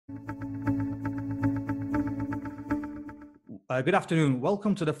Good afternoon.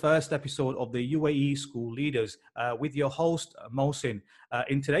 Welcome to the first episode of the UAE School Leaders with your host, Mohsin.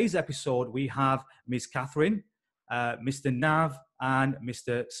 In today's episode, we have Ms. Catherine, Mr. Nav, and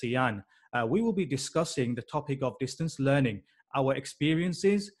Mr. Sian. We will be discussing the topic of distance learning, our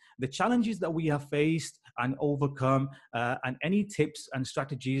experiences, the challenges that we have faced and overcome, and any tips and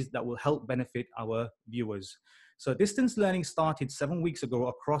strategies that will help benefit our viewers. So distance learning started 7 weeks ago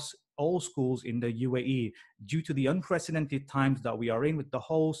across all schools in the UAE due to the unprecedented times that we are in with the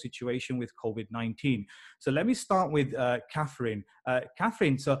whole situation with COVID-19. So let me start with Catherine.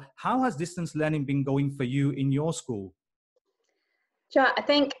 Catherine, so how has distance learning been going for you in your school? Sure, I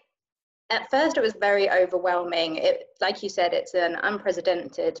think at first it was very overwhelming. Like you said, it's an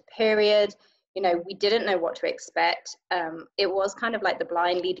unprecedented period. You know, we didn't know what to expect. It was kind of like the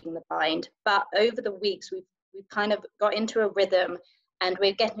blind leading the blind. But over the weeks, we've kind of got into a rhythm and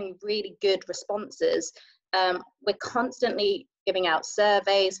we're getting really good responses. We're constantly giving out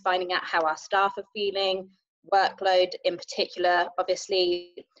surveys, finding out how our staff are feeling, workload in particular.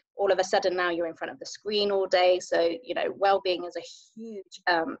 Obviously, all of a sudden now you're in front of the screen all day. So, you know, well-being is a huge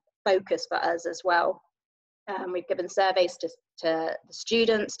focus for us as well. We've given surveys to the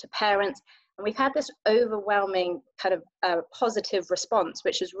students, to parents, and we've had this overwhelming kind of positive response,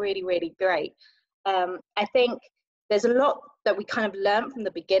 which is really, really great. I think there's a lot that we kind of learned from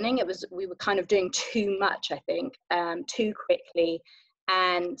the beginning. We were kind of doing too much, I think, too quickly.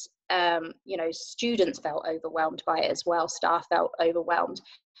 And, you know, students felt overwhelmed by it as well. Staff felt overwhelmed.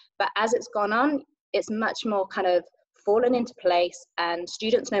 But as it's gone on, it's much more kind of fallen into place and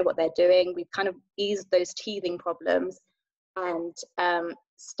students know what they're doing. We've kind of eased those teething problems and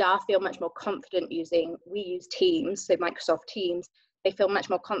staff feel much more confident we use Teams, so Microsoft Teams. They feel much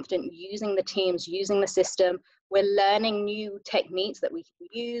more confident using the Teams, using the system. We're learning new techniques that we can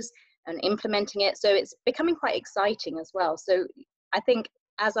use and implementing it. So it's becoming quite exciting as well. So I think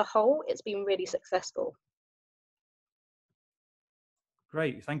as a whole, it's been really successful.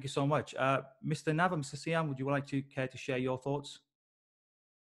 Great, thank you so much. Mr. Nav and Mr. Sian, would you like to care to share your thoughts?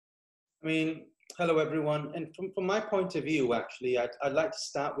 I mean, hello everyone. And from my point of view, actually, I'd like to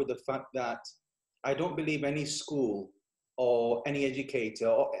start with the fact that I don't believe any school or any educator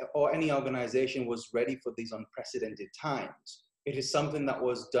or any organization was ready for these unprecedented times. It is something that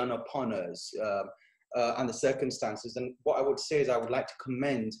was done upon us and the circumstances. And what I would say is I would like to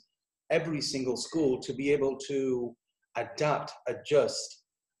commend every single school to be able to adapt, adjust,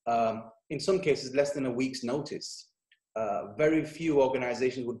 in some cases less than a week's notice. Very few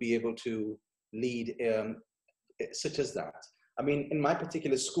organizations would be able to lead such as that. I mean, in my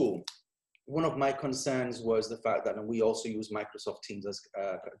particular school, one of my concerns was the fact that, and we also use Microsoft Teams as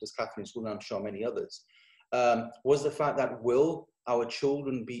Catherine's School, and I'm sure many others, was the fact that will our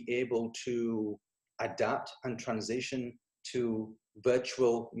children be able to adapt and transition to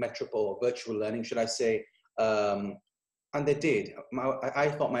virtual metropole, virtual learning, should I say, and they did. I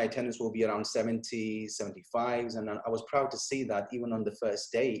thought my attendance will be around 70, 75s, and I was proud to see that even on the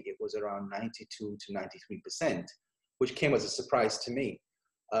first day, it was around 92 to 93%, which came as a surprise to me.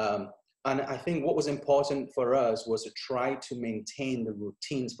 And I think what was important for us was to try to maintain the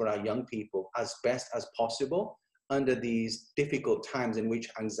routines for our young people as best as possible under these difficult times in which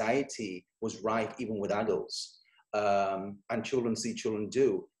anxiety was rife even with adults. And children see children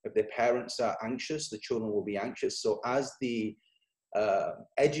do. If their parents are anxious, the children will be anxious. So as the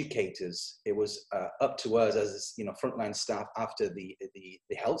educators, it was up to us as, you know, frontline staff after the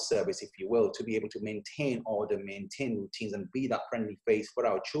health service, if you will, to be able to maintain order, maintain routines, and be that friendly face for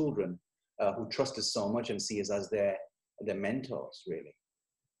our children who trust us so much and see us as their mentors, really.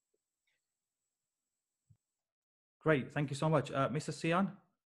 Great, thank you so much. Mr. Sian?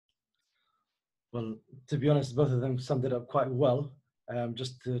 Well, to be honest, both of them summed it up quite well.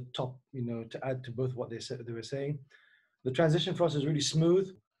 Just to to add to both what they were saying, the transition for us is really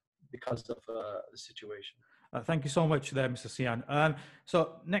smooth because of the situation. Thank you so much there, Mr. Sian.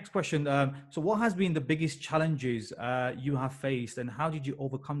 So next question. So what has been the biggest challenges you have faced and how did you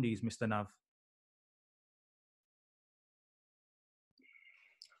overcome these, Mr. Nav?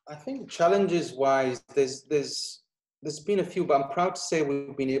 I think challenges-wise, there's been a few, but I'm proud to say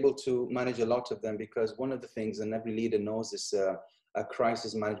we've been able to manage a lot of them because one of the things, and every leader knows this, a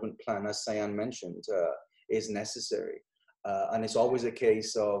crisis management plan, as Sian mentioned, is necessary. And it's always a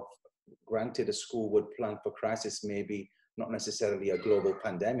case of, granted, a school would plan for crisis, maybe not necessarily a global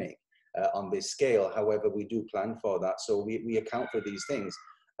pandemic on this scale. However, we do plan for that. So we account for these things.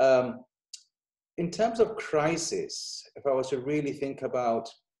 In terms of crisis, if I was to really think about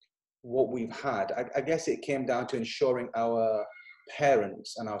what we've had, I guess it came down to ensuring our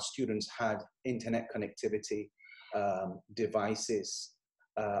parents and our students had internet connectivity, devices,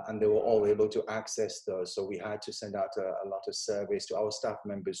 and they were all able to access those. So we had to send out a lot of surveys to our staff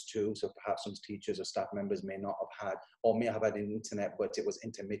members too. So perhaps some teachers or staff members may not have had, or may have had an internet, but it was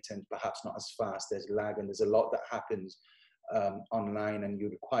intermittent, perhaps not as fast. There's lag, and there's a lot that happens online, and you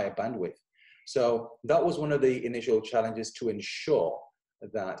require bandwidth. So that was one of the initial challenges, to ensure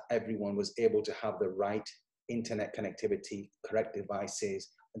that everyone was able to have the right internet connectivity, correct devices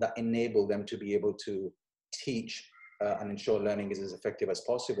that enable them to be able to teach and ensure learning is as effective as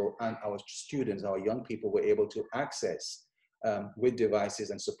possible. And our students, our young people, were able to access with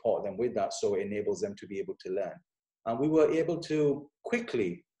devices and support them with that, so it enables them to be able to learn. And we were able to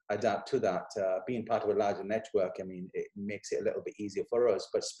quickly adapt to that. Being part of a larger network, I mean, it makes it a little bit easier for us.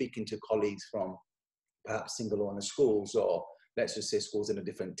 But speaking to colleagues from perhaps single owner schools, or let's just say schools in a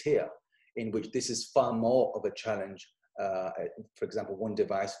different tier, in which this is far more of a challenge. For example, one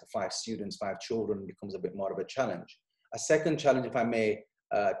device for 5 students, 5 children becomes a bit more of a challenge. A second challenge, if I may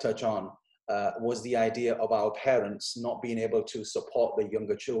touch on, was the idea of our parents not being able to support the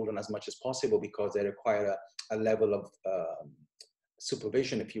younger children as much as possible, because they require a level of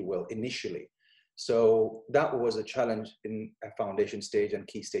supervision, if you will, initially. So that was a challenge in a foundation stage and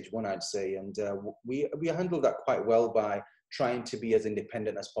key stage 1, I'd say. And we handled that quite well by trying to be as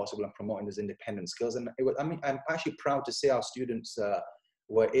independent as possible and promoting those independent skills. And I mean, I'm actually proud to say our students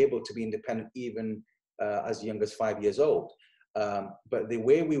were able to be independent even as young as 5 years old. But the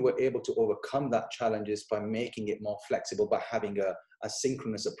way we were able to overcome that challenge is by making it more flexible, by having a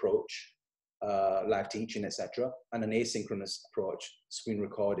synchronous approach, live teaching, etc., and an asynchronous approach, screen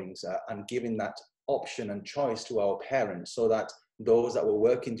recordings, and giving that option and choice to our parents, so that those that were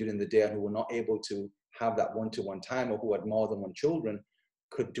working during the day and who were not able to have that one-to-one time, or who had more than one children,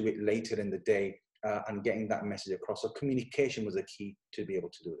 could do it later in the day, and getting that message across. So communication was a key to be able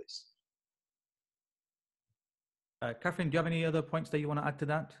to do this. Catherine, do you have any other points that you want to add to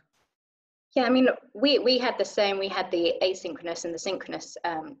that? Yeah, I mean, we had the same. We had the asynchronous and the synchronous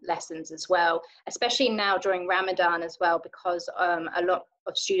lessons as well, especially now during Ramadan as well, because a lot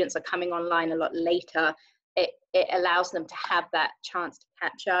of students are coming online a lot later. It allows them to have that chance to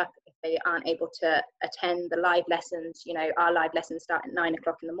catch up if they aren't able to attend the live lessons. You know, our live lessons start at 9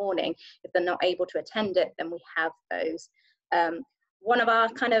 o'clock in the morning. If they're not able to attend it, then we have those. One of our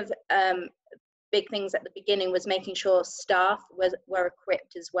kind of big things at the beginning was making sure staff were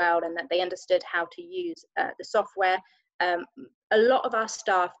equipped as well, and that they understood how to use the software. A lot of our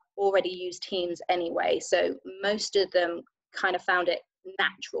staff already use Teams anyway, so most of them kind of found it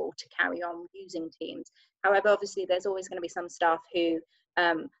natural to carry on using Teams. However, obviously there's always going to be some staff who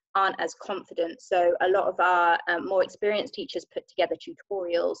aren't as confident, so a lot of our more experienced teachers put together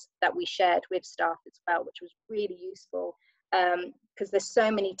tutorials that we shared with staff as well, which was really useful. Because there's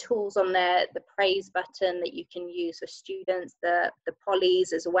so many tools on there, the praise button that you can use for students, the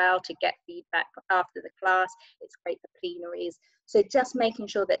pollies as well to get feedback after the class. It's great for plenaries. So just making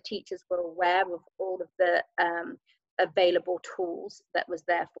sure that teachers were aware of all of the available tools that was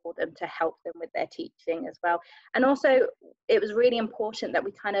there for them to help them with their teaching as well. And also it was really important that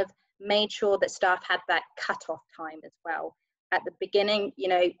we kind of made sure that staff had that cut-off time as well. At the beginning, you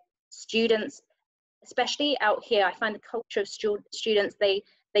know, students, especially out here, I find the culture of students, they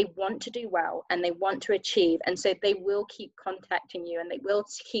want to do well and they want to achieve, and so they will keep contacting you and they will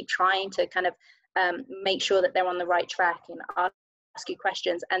keep trying to kind of make sure that they're on the right track and ask you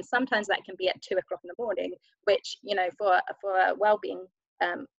questions. And sometimes that can be at 2 o'clock in the morning, which, you know, for a well-being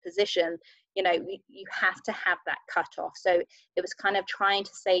position, you know, you have to have that cutoff. So it was kind of trying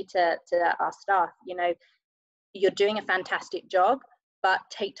to say to our staff, you know, you're doing a fantastic job, but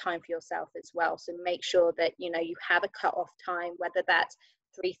take time for yourself as well. So make sure that, you know, you have a cut-off time, whether that's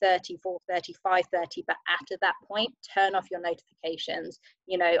 3:30, 4:30, 5:30, but after that point, turn off your notifications.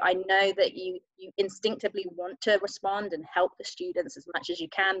 You know, I know that you instinctively want to respond and help the students as much as you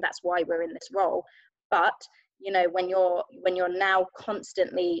can. That's why we're in this role. But, you know, when you're now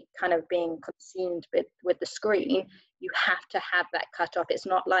constantly kind of being consumed with the screen, you have to have that cutoff. It's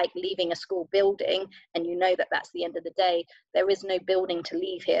not like leaving a school building and you know that that's the end of the day. There is no building to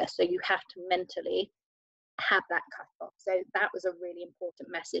leave here. So you have to mentally have that cutoff. So that was a really important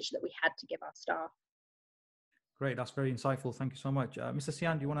message that we had to give our staff. Great, that's very insightful. Thank you so much. Mr.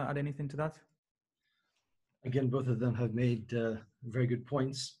 Sian, do you want to add anything to that? Again, both of them have made very good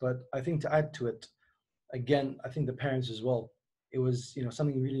points, but I think to add to it, again, I think the parents as well, it was, you know,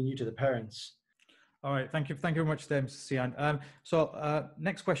 something really new to the parents. All right, thank you very much, Mr. Sian. So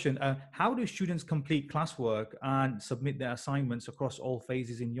next question, how do students complete classwork and submit their assignments across all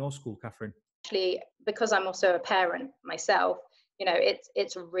phases in your school, Catherine? Actually, because I'm also a parent myself,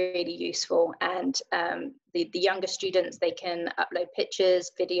 it's really useful. And the younger students, they can upload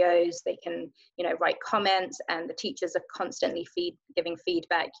pictures, videos, they can, write comments, and the teachers are constantly giving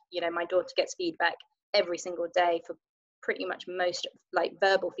feedback. My daughter gets feedback every single day for pretty much most, like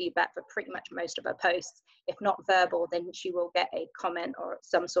verbal feedback for pretty much most of her posts. If not verbal, then she will get a comment or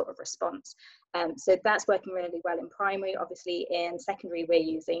some sort of response. So that's working really well in primary. Obviously in secondary, we're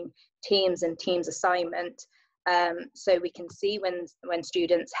using Teams and Teams assignment. So we can see when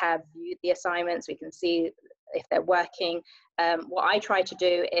students have viewed the assignments, we can see if they're working. What I try to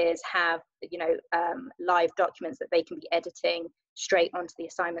do is have, live documents that they can be editing straight onto the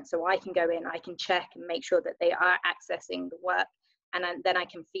assignment. So I can go in, I can check and make sure that they are accessing the work, and then I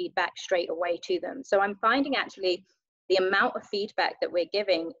can feed back straight away to them. So I'm finding actually the amount of feedback that we're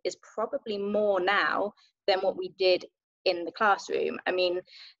giving is probably more now than what we did in the classroom. I mean,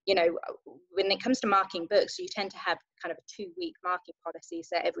 when it comes to marking books, you tend to have kind of a 2-week marking policy.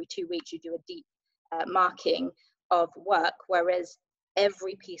 So every 2 weeks you do a deep marking of work, whereas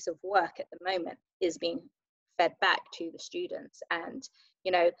every piece of work at the moment is being fed back to the students. And,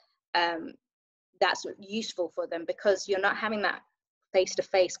 that's useful for them because you're not having that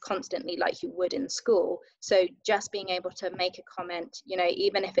face-to-face constantly like you would in school. So just being able to make a comment,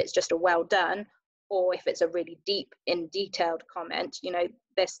 even if it's just a well done, or if it's a really detailed comment,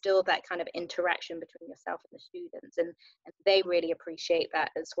 there's still that kind of interaction between yourself and the students, and they really appreciate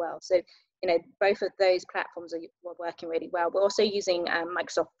that as well. So, both of those platforms are working really well. We're also using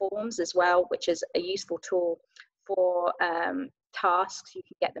Microsoft Forms as well, which is a useful tool for tasks you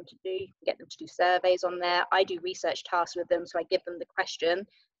can get them to do. You can get them to do surveys on there. I do research tasks with them, so I give them the question.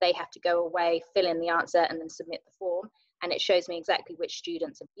 They have to go away, fill in the answer, and then submit the form. And it shows me exactly which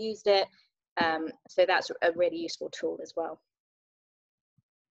students have used it. So that's a really useful tool as well.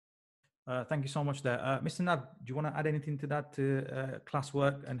 Thank you so much there. Mr. Nav, do you want to add anything to that,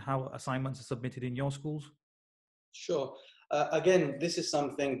 classwork and how assignments are submitted in your schools? Sure. Again, this is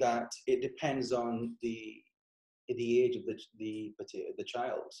something that it depends on the age of the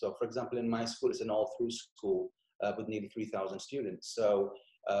child. So for example, in my school, it's an all-through school with nearly 3,000 students. So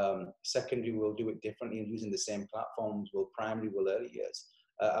secondary will do it differently using the same platforms, will primary, will early years.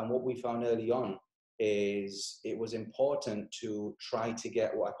 And what we found early on is it was important to try to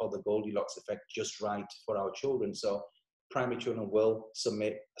get what I call the Goldilocks effect just right for our children. So primary children will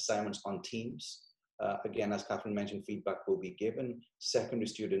submit assignments on Teams. Again, as Catherine mentioned, feedback will be given. Secondary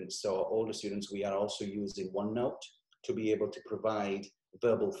students, so older students, we are also using OneNote to be able to provide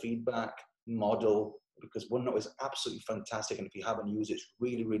verbal feedback, model, because OneNote is absolutely fantastic. And if you haven't used it, it's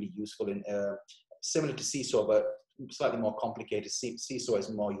really, really useful. In similar to Seesaw, but slightly more complicated. Seesaw is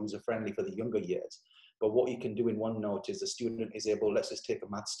more user-friendly for the younger years. But what you can do in OneNote is the student is able, let's just take a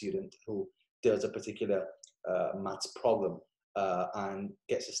maths student who does a particular maths problem and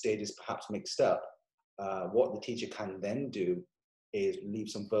gets the stages perhaps mixed up. What the teacher can then do is leave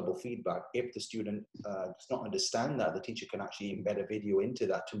some verbal feedback. If the student does not understand that, the teacher can actually embed a video into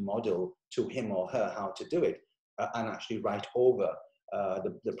that to model to him or her how to do it and actually write over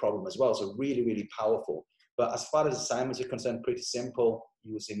the problem as well. So really, really powerful. But as far as assignments are concerned, pretty simple,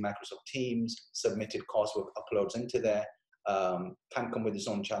 using Microsoft Teams, submitted coursework uploads into there, can come with its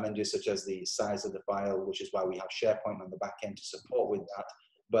own challenges, such as the size of the file, which is why we have SharePoint on the back end to support with that.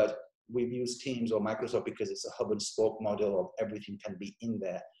 But we've used Teams or Microsoft because it's a hub and spoke model of everything can be in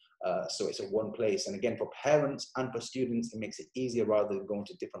there. So it's a one place. And again, for parents and for students, it makes it easier rather than going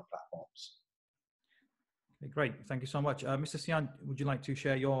to different platforms. Okay, great. Thank you so much. Mr. Sian, would you like to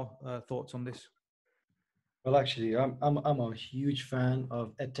share your thoughts on this? Well, actually, I'm a huge fan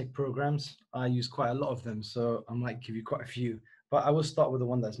of EdTech programs. I use quite a lot of them, so I might give you quite a few. But I will start with the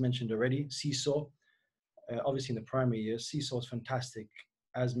one that's mentioned already, Seesaw. Obviously, in the primary years, Seesaw is fantastic.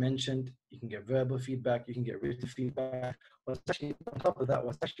 As mentioned, you can get verbal feedback, you can get written feedback. What's actually on top of that,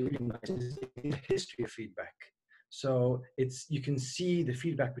 what's actually really nice is the history of feedback. So you can see the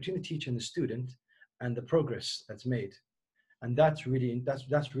feedback between the teacher and the student and the progress that's made, and that's really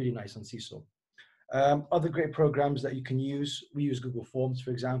nice on Seesaw. Other great programs that you can use, we use Google Forms,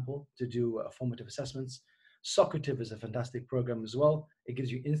 for example, to do formative assessments. Socrative is a fantastic program as well. It gives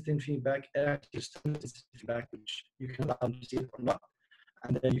you instant feedback, instant feedback, which you can allow them to see it or not.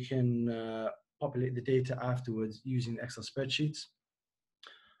 And then you can populate the data afterwards using Excel spreadsheets.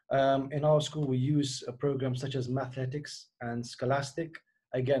 In our school, we use programs such as Mathletics and Scholastic.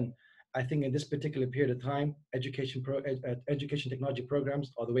 Again, I think in this particular period of time, education technology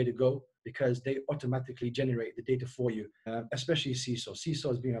programs are the way to go because they automatically generate the data for you, especially Seesaw. Seesaw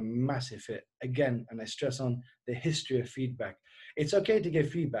has been a massive hit. Again, and I stress on the history of feedback. It's okay to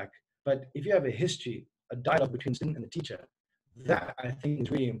give feedback, but if you have a history, a dialogue between the student and the teacher, that I think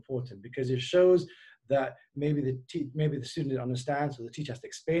is really important, because it shows that maybe the student didn't understand, so the teacher has to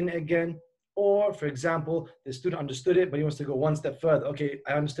explain it again. Or, for example, the student understood it, but he wants to go one step further. Okay,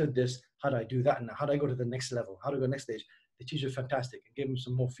 I understood this. How do I do that now? How do I go to the next level? How do I go next stage? The teacher is fantastic and give him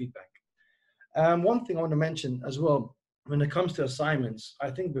some more feedback. One thing I want to mention as well, when it comes to assignments, I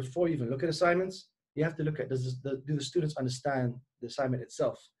think before you even look at assignments, you have to look at, do the students understand the assignment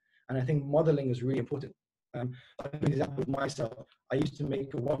itself? And I think modeling is really important. For example, myself, I used to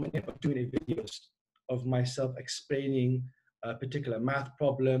make 1 minute or 2 minute videos of myself explaining a particular math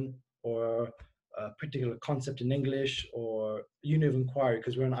problem or a particular concept in English, or unit of inquiry,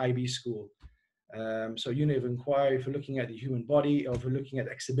 because we're an IB school. So unit of inquiry, if you're looking at the human body, or if you're looking at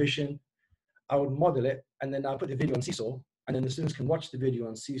the exhibition, I would model it, and then I'll put the video on Seesaw, and then the students can watch the video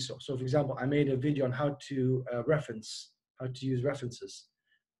on Seesaw. So for example, I made a video on how to use references.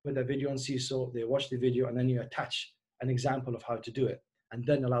 Put that video on Seesaw, they watch the video, and then you attach an example of how to do it, and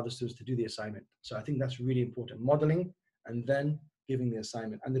then allow the students to do the assignment. So I think that's really important, modeling and then giving the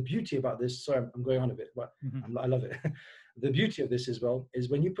assignment. And the beauty about this, sorry, I'm going on a bit, but I love it. The beauty of this as well is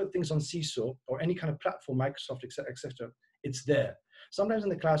when you put things on Seesaw or any kind of platform, Microsoft, etc., it's there. Sometimes in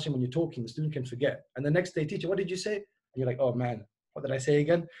the classroom when you're talking, the student can forget. And the next day, teacher, what did you say? And you're like, oh man, what did I say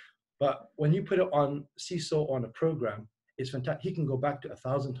again? But when you put it on Seesaw or on a program, it's fantastic. He can go back to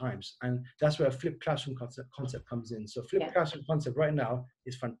 1,000 times. And that's where a flipped classroom concept comes in. So flipped classroom concept right now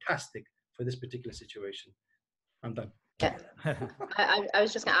is fantastic for this particular situation. I'm done. Yeah, I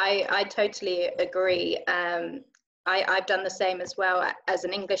was just gonna, I totally agree. I've done the same as well. As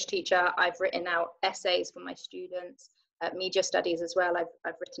an English teacher, I've written out essays for my students. Media studies as well,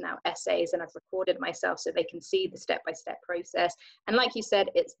 I've written out essays and I've recorded myself so they can see the step-by-step process. And like you said,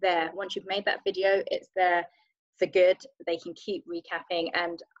 it's there. Once you've made that video, it's there for good. They can keep recapping.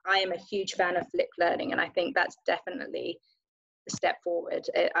 And I am a huge fan of flipped learning, and I think that's definitely the step forward.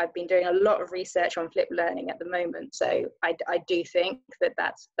 I've been doing a lot of research on flipped learning at the moment, so I do think that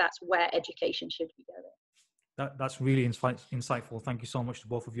that's where education should be going. That's really insightful. Thank you so much to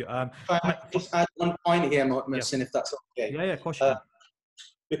both of you. I just add one point here, Mohsin, if that's okay. Yeah, of course you can.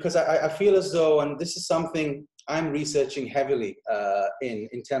 Because I feel as though, and this is something I'm researching heavily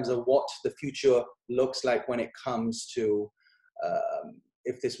in terms of what the future looks like when it comes to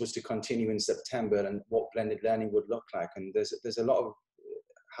if this was to continue in September and what blended learning would look like. And there's a lot of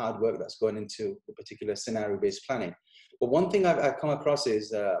hard work that's going into the particular scenario-based planning. But one thing I've come across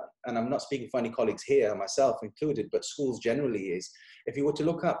is, and I'm not speaking for any colleagues here, myself included, but schools generally, is if you were to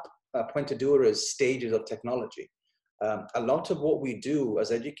look up Puente Dura's stages of technology, a lot of what we do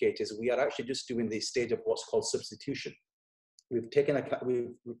as educators, we are actually just doing the stage of what's called substitution. We've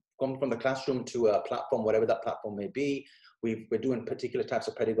gone from the classroom to a platform, whatever that platform may be. We're doing particular types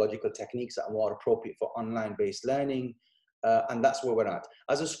of pedagogical techniques that are more appropriate for online-based learning, and that's where we're at.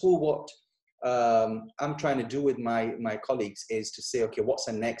 As a school, what I'm trying to do with my colleagues is to say, okay, what's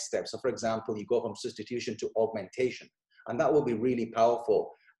the next step? So for example, you go from substitution to augmentation, and that will be really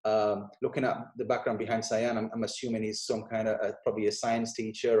powerful. Looking at the background behind Sayan, I'm assuming he's some kind of probably a science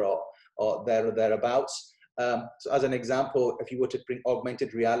teacher or thereabouts. So as an example, if you were to bring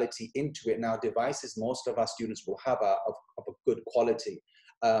augmented reality into it, now devices most of our students will have of a good quality.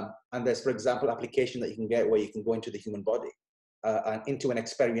 And there's, for example, application that you can get where you can go into the human body and into an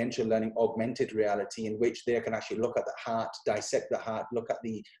experiential learning augmented reality in which they can actually look at the heart, dissect the heart, look at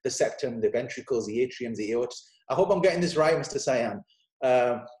the septum, the ventricles, the atriums, the aortas. I hope I'm getting this right, Mr. Sayan.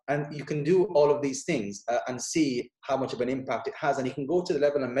 And you can do all of these things and see how much of an impact it has. And you can go to the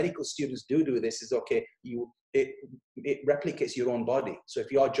level, and medical students do this, is okay, it replicates your own body. So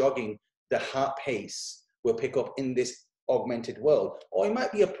if you are jogging, the heart pace will pick up in this augmented world. Or it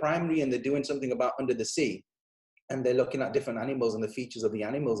might be a primary and they're doing something about under the sea, and they're looking at different animals and the features of the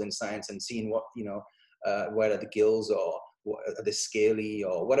animals in science and seeing what, where are the gills, or are they scaly,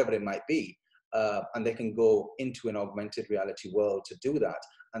 or whatever it might be. And they can go into an augmented reality world to do that.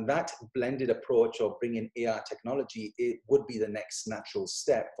 And that blended approach of bringing AR technology, it would be the next natural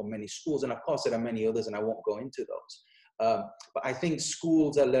step for many schools. And of course, there are many others, and I won't go into those. But I think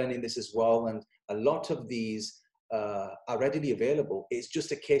schools are learning this as well. And a lot of these are readily available. It's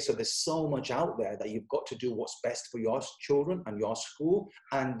just a case of there's so much out there that you've got to do what's best for your children and your school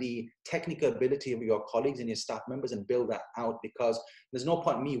and the technical ability of your colleagues and your staff members, and build that out, because there's no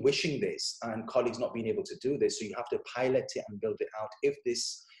point me wishing this and colleagues not being able to do this. So you have to pilot it and build it out.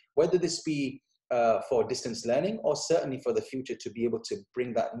 Whether this be for distance learning or certainly for the future to be able to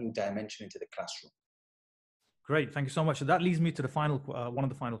bring that new dimension into the classroom. Great, thank you so much. So that leads me to the final, one of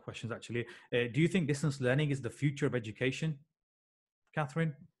the final questions actually. Do you think distance learning is the future of education,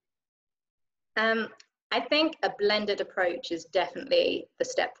 Catherine? I think a blended approach is definitely the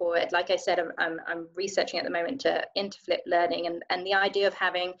step forward. Like I said, I'm researching at the moment to interflip learning, and the idea of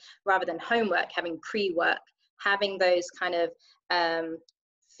having, rather than homework, having pre-work, having those kind of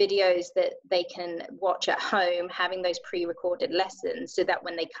videos that they can watch at home, having those pre-recorded lessons, so that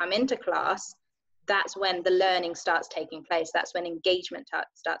when they come into class, that's when the learning starts taking place. That's when engagement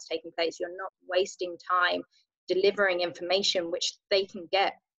starts taking place. You're not wasting time delivering information which they can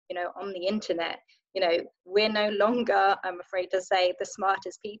get, on the internet. We're no longer, I'm afraid to say, the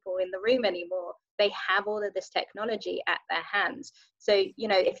smartest people in the room anymore. They have all of this technology at their hands. So,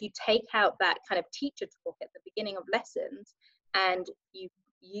 if you take out that kind of teacher talk at the beginning of lessons and you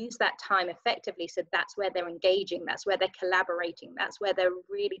use that time effectively, so that's where they're engaging, that's where they're collaborating, that's where they're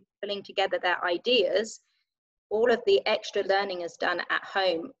really pulling together their ideas, all of the extra learning is done at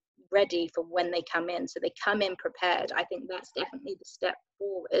home, ready for when they come in. So they come in prepared. I think that's definitely the step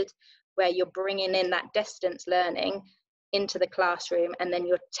forward, where you're bringing in that distance learning into the classroom, and then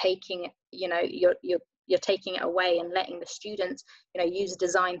you're taking you're taking it away and letting the students use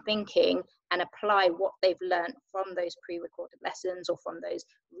design thinking and apply what they've learned from those pre-recorded lessons or from those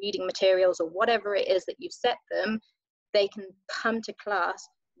reading materials or whatever it is that you've set them. They can come to class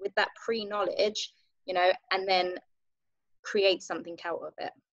with that pre-knowledge, and then create something out of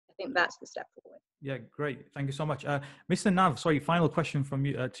it. I think that's the step forward. Yeah, great. Thank you so much. Mr. Nav, sorry, final question from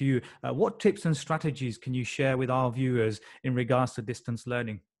you to you. What tips and strategies can you share with our viewers in regards to distance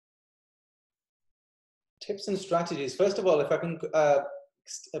learning? Tips and strategies. First of all, if I can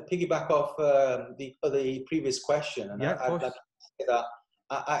piggyback off the previous question, and yeah, I'd like to say that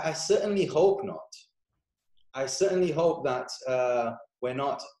I certainly hope not. I certainly hope that we're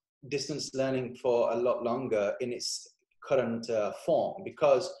not distance learning for a lot longer in its current form,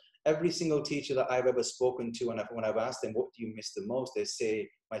 because every single teacher that I've ever spoken to, and when I've asked them, what do you miss the most? They say,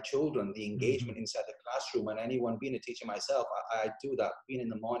 my children, the engagement inside the classroom. And anyone being a teacher myself, I do that. Being in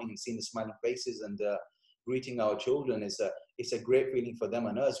the morning and seeing the smiling faces and greeting our children it's a great feeling for them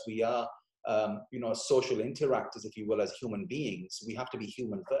and us. We are, social interactors, if you will, as human beings. We have to be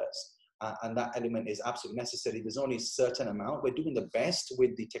human first. And that element is absolutely necessary. There's only a certain amount. We're doing the best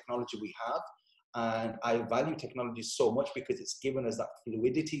with the technology we have. And I value technology so much because it's given us that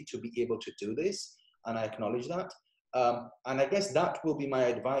fluidity to be able to do this. And I acknowledge that. And I guess that will be my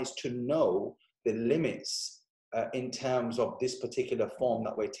advice, to know the limits in terms of this particular form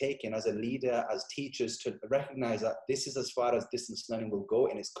that we're taking as a leader, as teachers, to recognize that this is as far as distance learning will go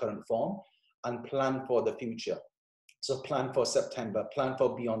in its current form, and plan for the future. So plan for September, plan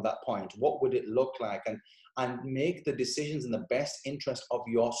for beyond that point. What would it look like? And make the decisions in the best interest of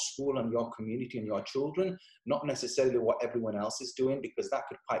your school and your community and your children, not necessarily what everyone else is doing, because that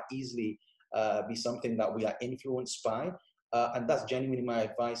could quite easily be something that we are influenced by. And that's genuinely my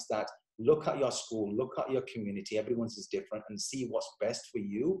advice, that look at your school, look at your community, everyone's is different, and see what's best for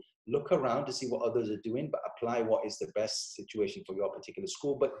you. Look around to see what others are doing, but apply what is the best situation for your particular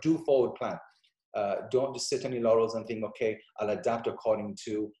school, but do forward plan. Don't just sit on your laurels and think, okay, I'll adapt according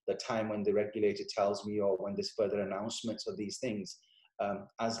to the time when the regulator tells me, or when there's further announcements of these things.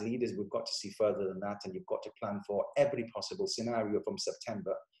 As leaders, we've got to see further than that, and you've got to plan for every possible scenario from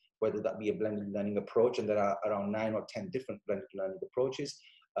September, whether that be a blended learning approach, and there are around 9 or 10 different blended learning approaches,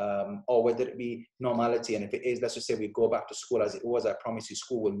 or whether it be normality. And if it is, let's just say we go back to school as it was, I promise you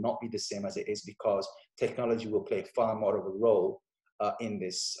school will not be the same as it is, because technology will play far more of a role in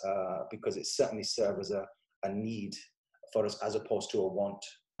this, because it certainly serves as a need for us as opposed to a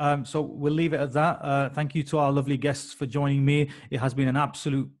want. So we'll leave it at that. Thank you to our lovely guests for joining me. It has been an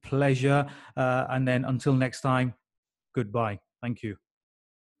absolute pleasure. And then until next time, goodbye. Thank you.